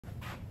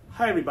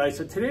Hi everybody,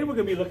 so today we're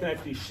going to be looking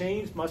at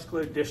Duchenne's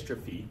muscular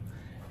dystrophy,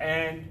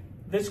 and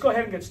let's go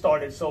ahead and get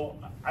started. So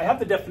I have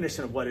the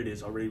definition of what it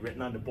is already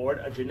written on the board: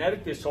 a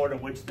genetic disorder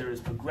in which there is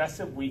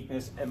progressive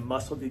weakness and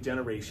muscle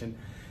degeneration.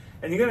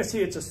 And you're going to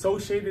see it's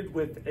associated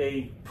with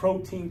a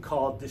protein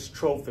called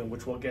dystrophin,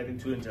 which we'll get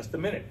into in just a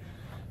minute.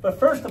 But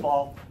first of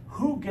all,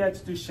 who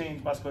gets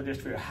Duchenne's muscular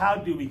dystrophy? How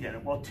do we get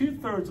it? Well,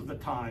 2/3 of the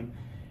time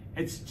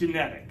it's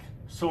genetic.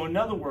 So in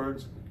other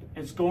words,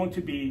 it's going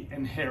to be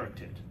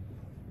inherited.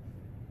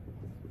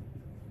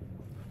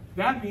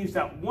 That means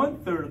that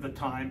 1/3 of the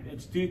time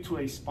it's due to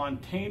a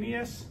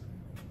spontaneous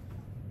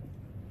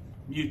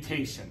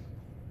mutation.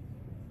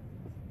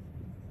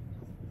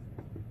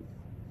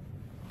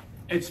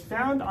 It's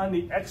found on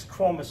the X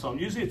chromosome.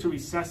 Usually it's a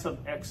recessive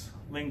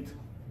X-linked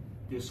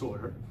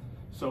disorder.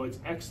 So it's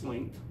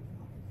X-linked,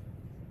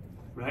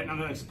 right? And I'm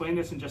going to explain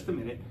this in just a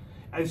minute.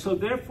 And so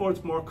therefore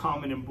it's more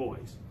common in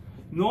boys.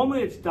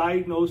 Normally it's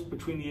diagnosed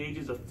between the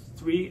ages of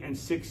 3 and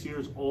 6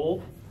 years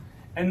old.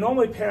 And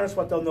normally parents,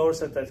 what they'll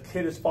notice is that the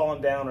kid is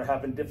falling down or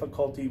having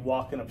difficulty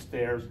walking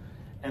upstairs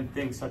and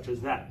things such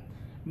as that.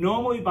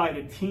 Normally by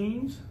the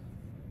teens,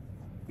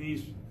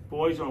 these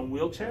boys are in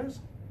wheelchairs.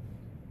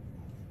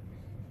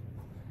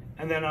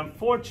 And then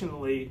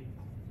unfortunately,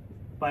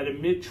 by the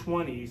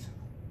mid-20s,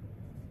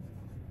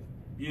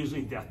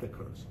 usually death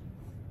occurs.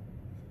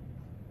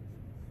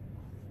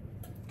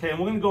 Okay, and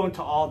we're going to go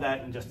into all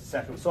that in just a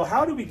second. So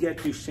how do we get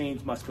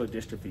Duchenne's muscular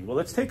dystrophy? Well,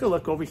 let's take a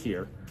look over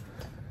here.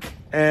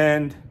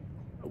 And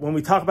when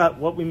we talk about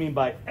what we mean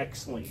by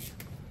X-linked.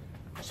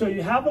 So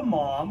you have a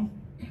mom,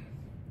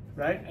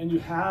 right? And you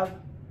have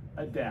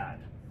a dad.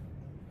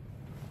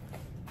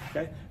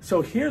 Okay,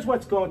 so here's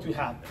what's going to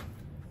happen.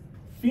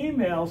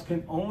 Females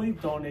can only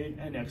donate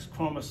an X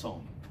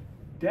chromosome.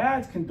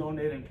 Dads can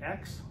donate an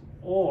X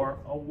or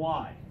a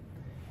Y.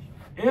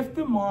 If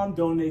the mom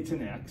donates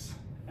an X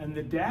and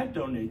the dad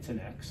donates an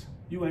X,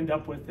 you end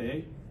up with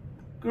a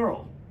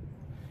girl.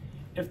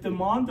 If the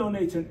mom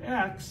donates an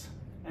X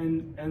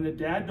and the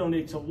dad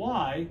donates a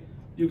Y,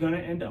 you're going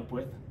to end up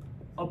with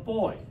a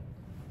boy.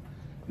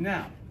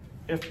 Now,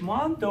 if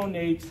mom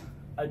donates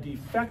a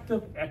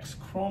defective X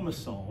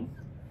chromosome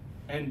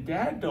and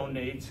dad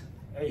donates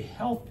a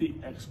healthy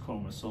X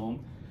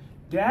chromosome,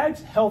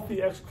 dad's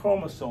healthy X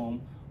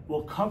chromosome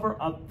will cover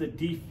up the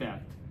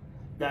defect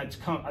that's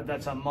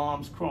on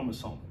mom's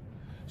chromosome.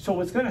 So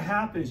what's going to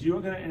happen is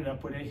you're going to end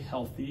up with a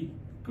healthy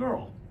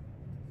girl.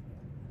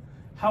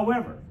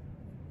 However,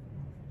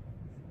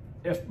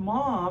 if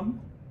mom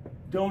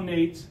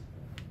donates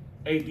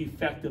a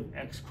defective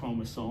X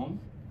chromosome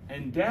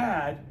and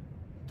dad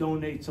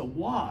donates a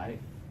Y,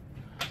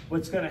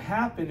 what's going to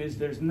happen is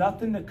there's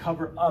nothing to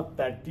cover up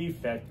that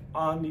defect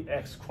on the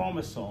X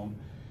chromosome.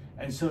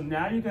 And so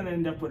now you're going to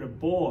end up with a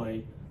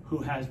boy who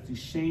has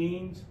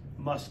Duchenne's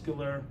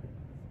muscular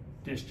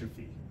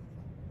dystrophy.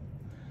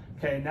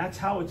 Okay, and that's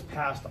how it's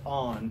passed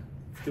on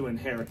through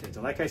inheritance.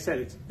 And like I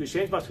said,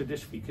 Duchenne's muscular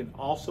dystrophy can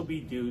also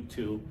be due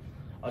to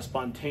a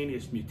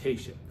spontaneous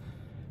mutation.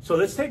 So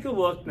let's take a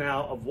look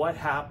now of what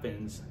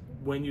happens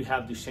when you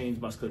have Duchenne's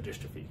muscular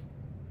dystrophy.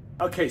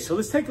 Okay, so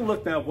let's take a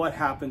look now at what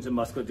happens in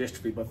muscular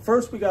dystrophy. But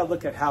first we got to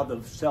look at how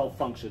the cell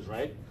functions,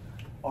 right?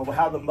 Or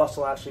how the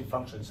muscle actually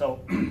functions. So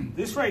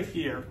this right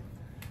here,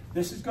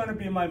 this is going to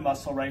be my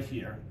muscle right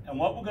here. And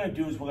what we're going to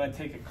do is we're going to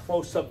take a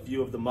close-up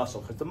view of the muscle,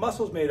 because the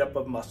muscle is made up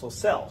of muscle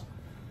cells.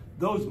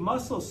 Those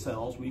muscle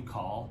cells we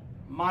call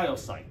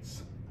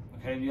myocytes.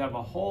 Okay, and you have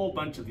a whole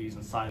bunch of these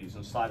inside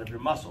of your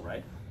muscle,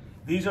 right?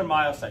 These are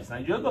myocytes. Now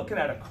you're looking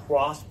at a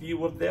cross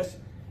view of this.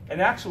 In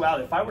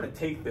actuality, if I were to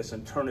take this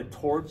and turn it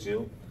towards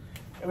you,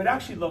 it would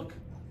actually look,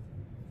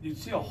 you'd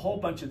see a whole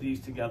bunch of these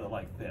together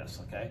like this,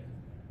 okay?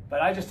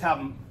 But I just have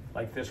them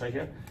like this right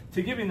here.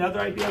 To give you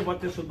another idea of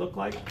what this would look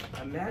like,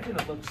 imagine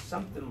it looks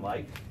something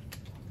like,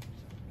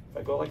 if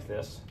I go like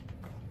this,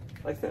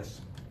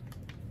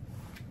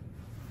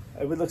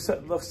 it would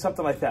look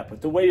something like that,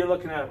 but the way you're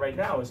looking at it right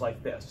now is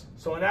like this.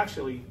 So in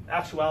actuality,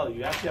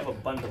 you actually have a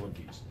bundle of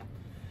these.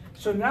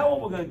 So now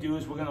what we're going to do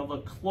is we're going to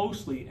look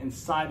closely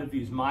inside of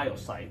these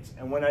myocytes,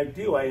 and when I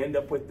do, I end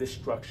up with this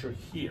structure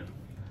here.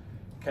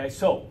 Okay,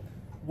 so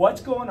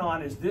what's going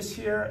on is this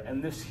here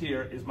and this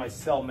here is my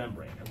cell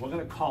membrane, and we're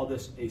going to call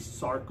this a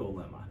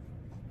sarcolemma.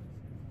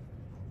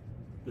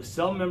 The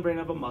cell membrane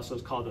of a muscle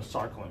is called a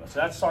sarcolemma.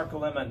 So that's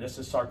sarcolemma, and this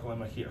is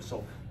sarcolemma here.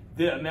 So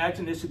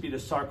imagine this would be the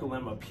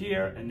sarcolemma up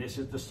here, and this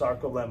is the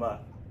sarcolemma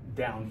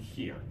down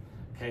here.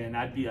 Okay, and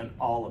that'd be on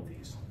all of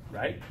these,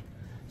 right?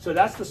 So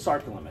that's the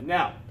sarcolemma.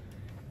 Now,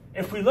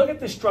 if we look at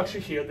the structure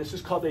here, this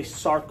is called a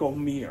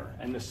sarcomere,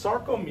 and the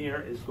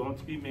sarcomere is going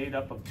to be made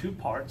up of two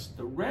parts.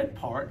 The red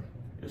part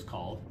is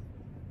called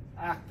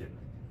actin,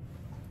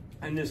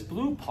 and this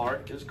blue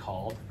part is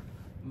called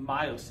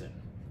myosin.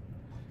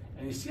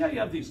 And you see how you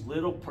have these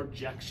little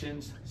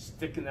projections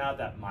sticking out of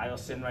that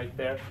myosin right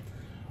there?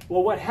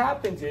 Well, what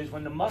happens is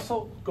when the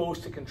muscle goes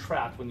to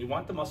contract, when you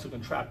want the muscle to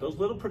contract, those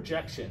little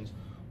projections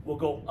will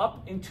go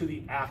up into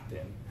the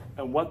actin,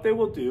 and what they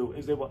will do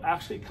is they will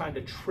actually kind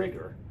of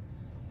trigger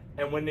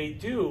And when they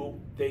do,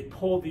 they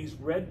pull these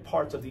red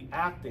parts of the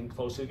actin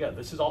closer together.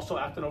 This is also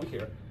actin over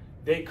here.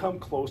 They come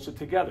closer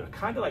together,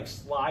 kind of like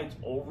slides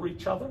over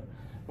each other.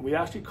 And we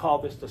actually call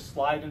this the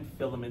slide and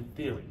filament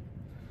theory.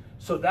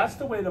 So that's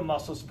the way the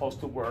muscle is supposed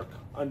to work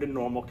under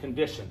normal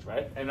conditions,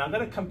 right? And I'm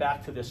going to come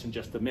back to this in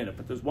just a minute,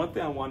 but there's one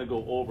thing I want to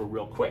go over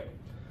real quick.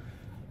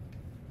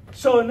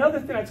 So another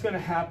thing that's going to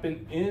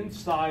happen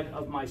inside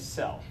of my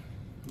cell,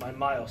 my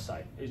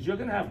myocyte, is you're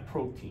going to have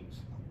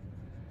proteins.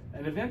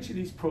 And eventually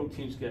these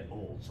proteins get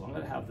old. So I'm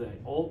going to have the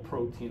old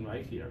protein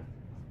right here.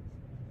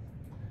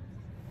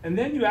 And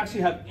then you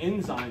actually have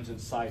enzymes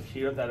inside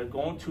here that are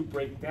going to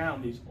break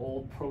down these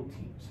old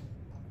proteins.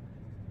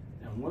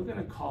 And we're going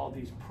to call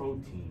these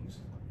proteins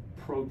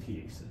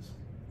proteases.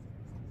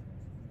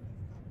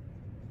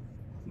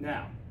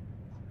 Now,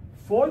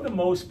 for the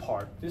most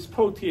part, these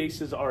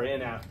proteases are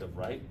inactive,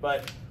 right?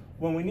 But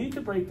when we need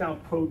to break down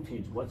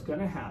proteins, what's going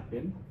to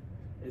happen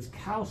is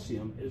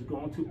calcium is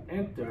going to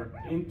enter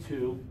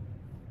into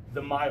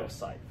the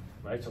myocyte,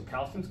 right? So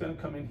calcium's going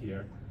to come in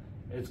here.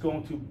 It's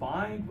going to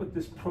bind with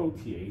this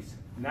protease.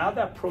 Now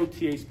that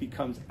protease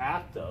becomes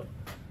active,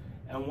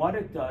 and what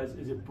it does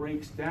is it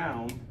breaks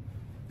down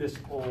this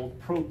old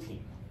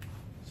protein.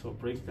 So it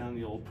breaks down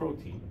the old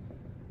protein,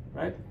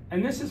 right?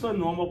 And this is a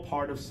normal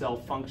part of cell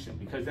function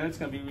because then it's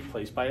going to be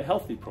replaced by a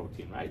healthy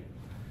protein, right?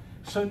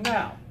 So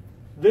now,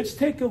 let's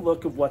take a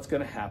look at what's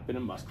going to happen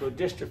in muscular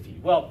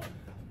dystrophy. Well,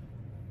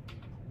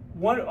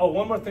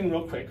 one more thing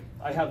real quick.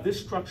 I have this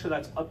structure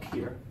that's up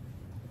here,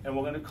 and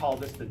we're going to call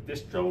this the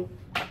dystroglycan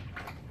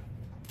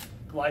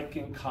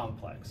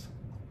complex.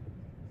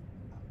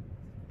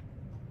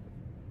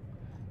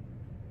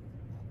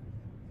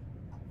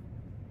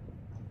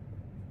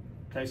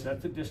 Okay, so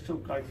that's the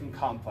dystroglycan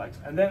complex.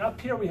 And then up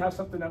here we have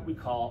something that we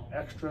call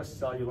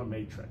extracellular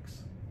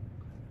matrix.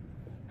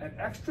 An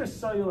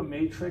extracellular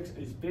matrix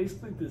is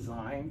basically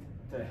designed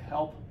to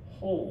help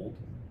hold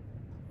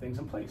things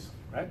in place,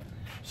 right?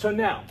 So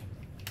now,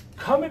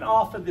 coming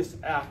off of this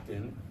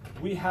actin,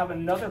 we have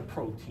another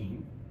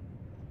protein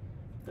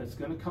that's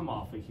going to come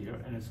off of here,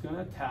 and it's going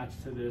to attach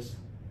to this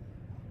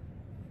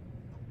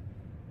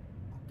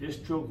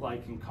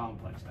dystroglycan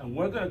complex. And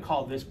we're going to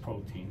call this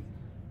protein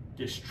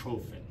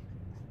dystrophin.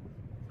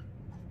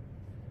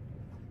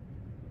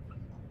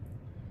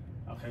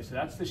 Okay, so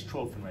that's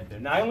dystrophin right there.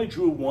 Now I only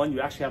drew one,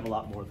 you actually have a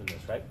lot more than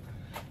this, right?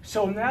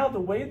 So now the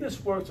way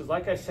this works is,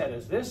 like I said,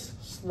 as this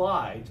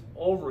slides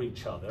over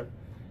each other,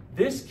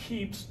 this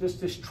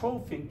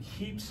dystrophin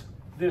keeps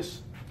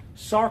this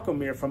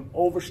sarcomere from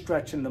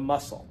overstretching the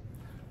muscle,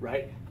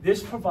 right?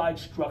 This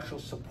provides structural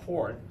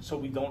support so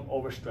we don't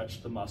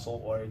overstretch the muscle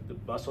or the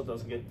muscle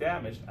doesn't get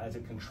damaged as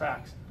it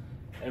contracts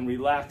and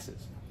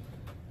relaxes.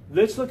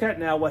 Let's look at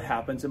now what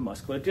happens in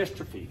muscular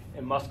dystrophy.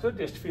 In muscular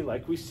dystrophy,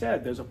 like we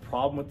said, there's a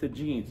problem with the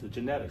genes, the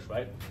genetics,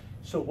 right?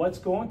 So what's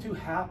going to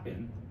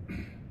happen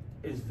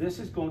is this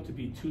is going to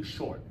be too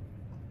short.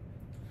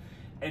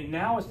 And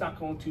now it's not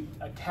going to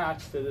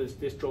attach to this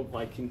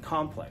dystroglycan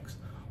complex.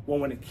 Well,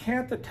 when it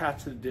can't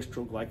attach to the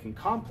dystroglycan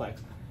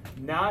complex,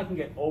 now I can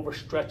get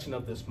overstretching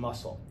of this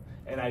muscle.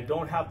 And I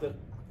don't have the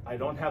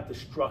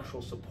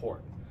structural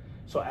support.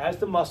 So as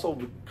the muscle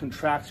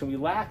contracts and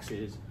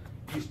relaxes,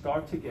 you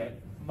start to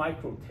get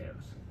micro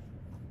tears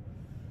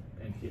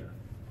in here.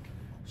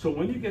 So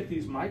when you get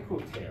these micro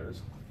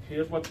tears,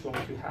 here's what's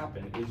going to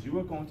happen is you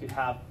are going to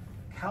have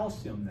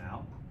calcium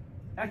now,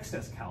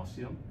 excess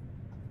calcium,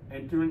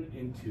 entering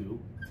into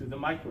the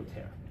micro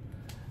tear.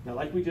 Now,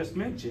 like we just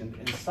mentioned,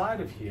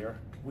 inside of here,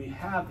 we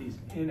have these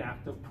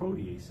inactive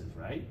proteases,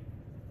 right?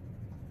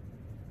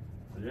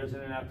 So there's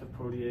an inactive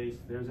protease,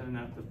 there's an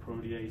inactive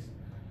protease,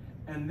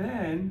 and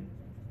then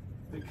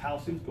the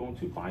calcium's going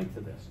to bind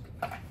to this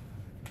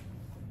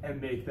and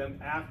make them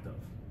active.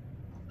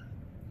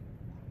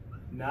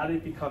 Now they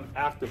become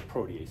active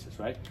proteases,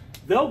 right?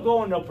 They'll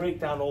go and they'll break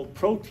down old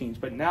proteins,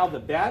 but now the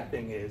bad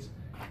thing is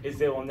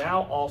they will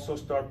now also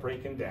start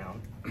breaking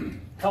down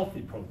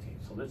healthy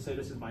proteins. So let's say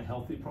this is my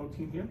healthy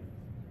protein here.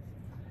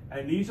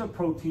 And these are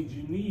proteins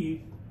you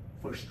need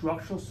for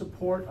structural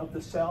support of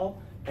the cell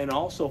and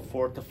also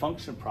for it to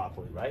function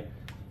properly, right?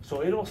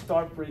 So it'll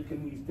start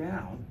breaking these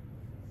down.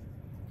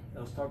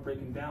 It'll start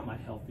breaking down my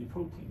healthy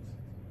proteins.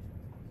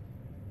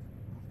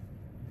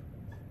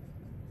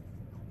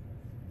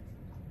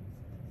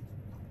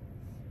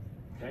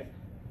 Okay?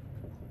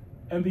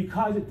 And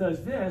because it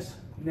does this,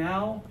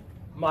 now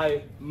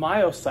my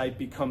myocyte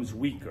becomes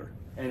weaker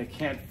and it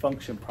can't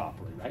function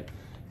properly, right?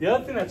 The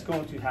other thing that's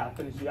going to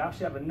happen is you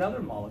actually have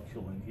another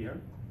molecule in here,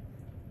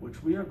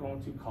 which we are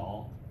going to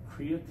call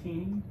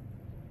creatine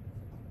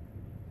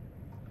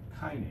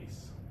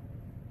kinase.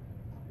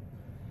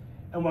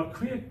 And what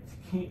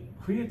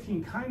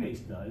creatine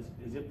kinase does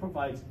is it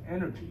provides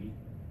energy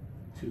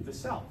to the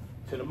cell,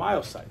 to the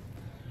myocyte.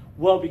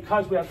 Well,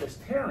 because we have this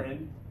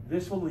tearing,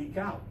 this will leak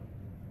out.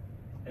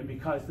 And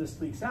because this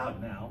leaks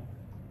out now,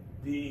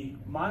 the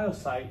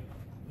myocyte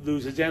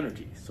loses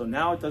energy. So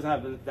now it doesn't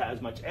have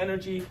as much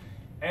energy,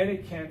 and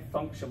it can't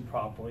function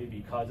properly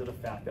because of the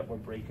fact that we're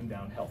breaking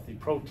down healthy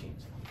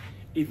proteins.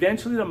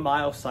 eventually the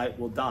myocyte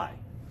will die.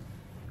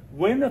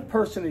 When a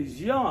person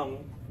is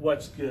young,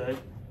 what's good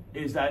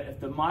is that if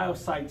the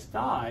myocytes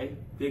die,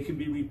 they can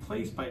be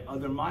replaced by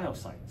other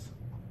myocytes.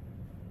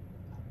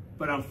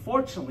 But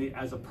unfortunately,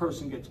 as a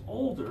person gets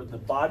older, the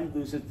body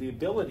loses the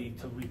ability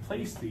to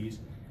replace these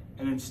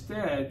and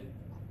instead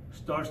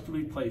starts to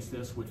replace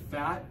this with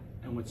fat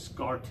and with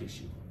scar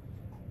tissue.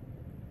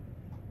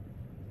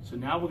 So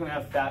now we're going to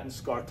have fat and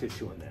scar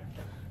tissue in there,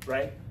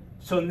 right?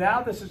 So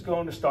now this is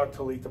going to start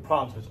to lead to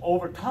problems because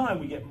over time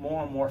we get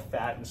more and more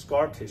fat and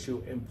scar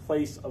tissue in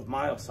place of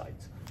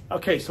myocytes.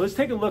 Okay, so let's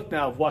take a look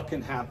now of what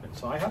can happen.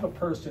 So I have a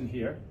person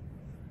here,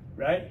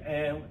 right?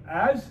 And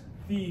as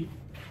the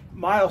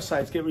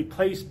myocytes get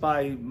replaced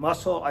by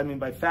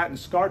by fat and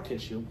scar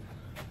tissue,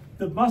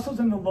 the muscles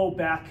in the low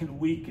back can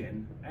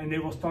weaken and they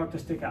will start to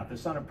stick out.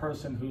 This is on a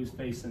person who's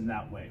facing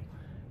that way.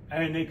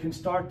 And they can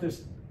start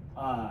this,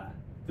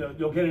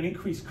 you'll get an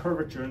increased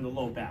curvature in the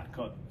low back.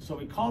 So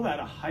we call that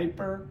a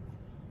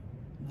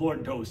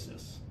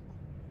hyperlordosis.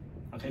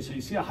 Okay, so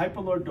you see a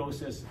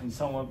hyperlordosis in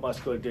someone with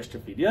muscular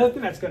dystrophy. The other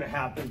thing that's going to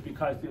happen is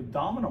because the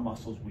abdominal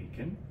muscles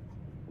weaken,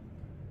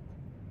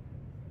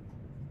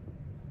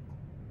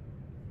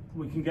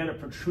 we can get a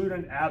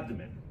protruding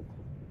abdomen.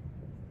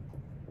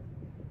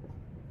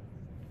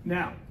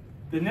 Now,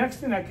 the next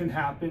thing that can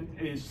happen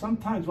is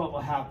sometimes what will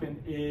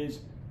happen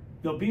is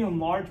there'll be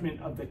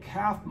enlargement of the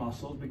calf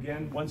muscles,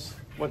 again, once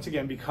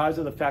again, because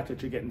of the fact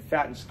that you're getting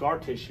fat and scar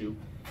tissue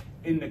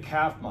in the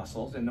calf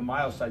muscles, and the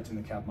myocytes in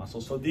the calf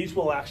muscles. So these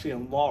will actually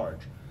enlarge.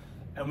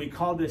 And we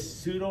call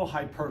this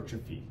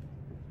pseudohypertrophy.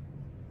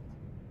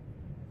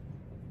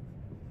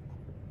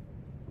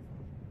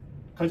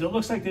 Because it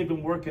looks like they've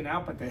been working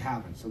out, but they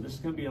haven't. So this is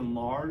going to be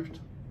enlarged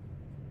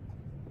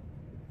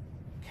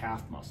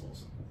calf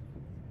muscles.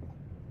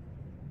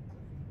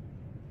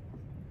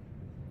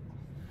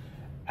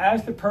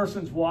 As the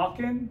person's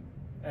walking,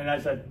 and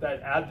as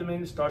that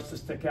abdomen starts to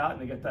stick out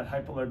and they get that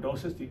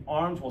hyperlordosis, the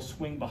arms will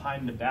swing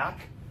behind the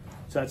back.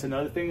 So that's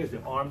another thing, is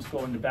the arms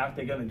go in the back.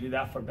 They're going to do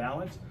that for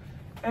balance.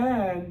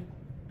 And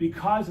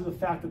because of the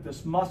fact that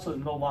this muscle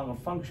is no longer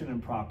functioning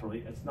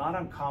properly, it's not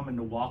uncommon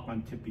to walk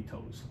on tippy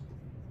toes.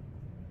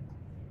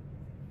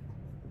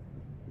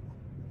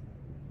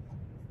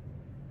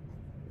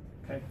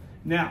 Okay.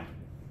 Now,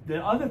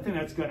 the other thing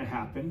that's going to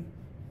happen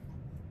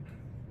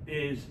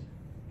is,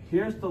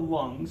 here's the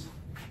lungs,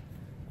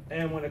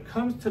 and when it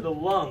comes to the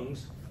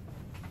lungs,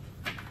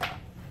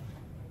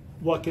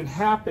 what can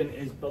happen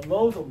is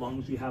below the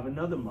lungs you have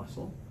another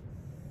muscle,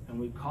 and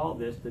we call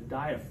this the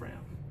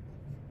diaphragm.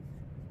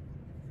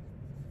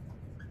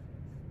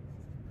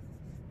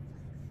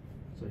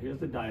 So here's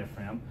the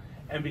diaphragm,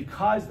 and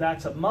because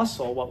that's a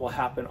muscle, what will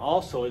happen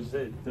also is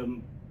that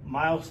the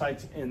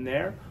myocytes in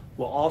there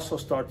will also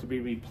start to be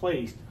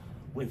replaced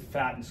with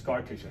fat and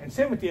scar tissue. And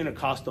same with the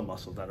intercostal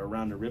muscles that are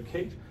around the rib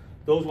cage.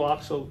 Those will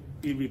also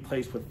be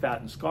replaced with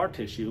fat and scar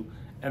tissue,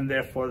 and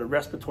therefore the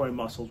respiratory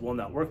muscles will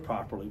not work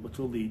properly, which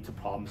will lead to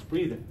problems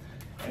breathing.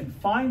 And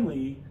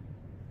finally,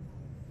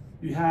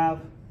 you have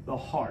the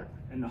heart,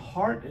 and the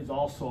heart is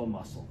also a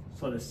muscle.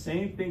 So the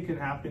same thing can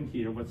happen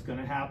here. What's going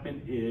to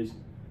happen is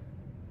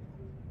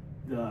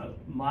the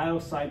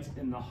myocytes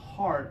in the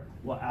heart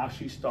will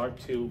actually start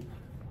to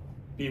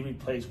be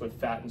replaced with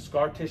fat and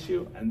scar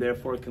tissue, and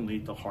therefore it can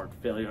lead to heart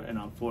failure and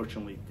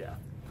unfortunately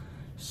death.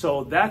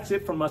 So that's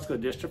it for muscular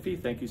dystrophy.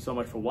 Thank you so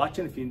much for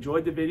watching. If you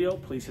enjoyed the video,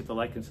 please hit the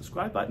like and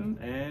subscribe button,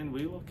 and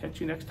we will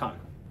catch you next time.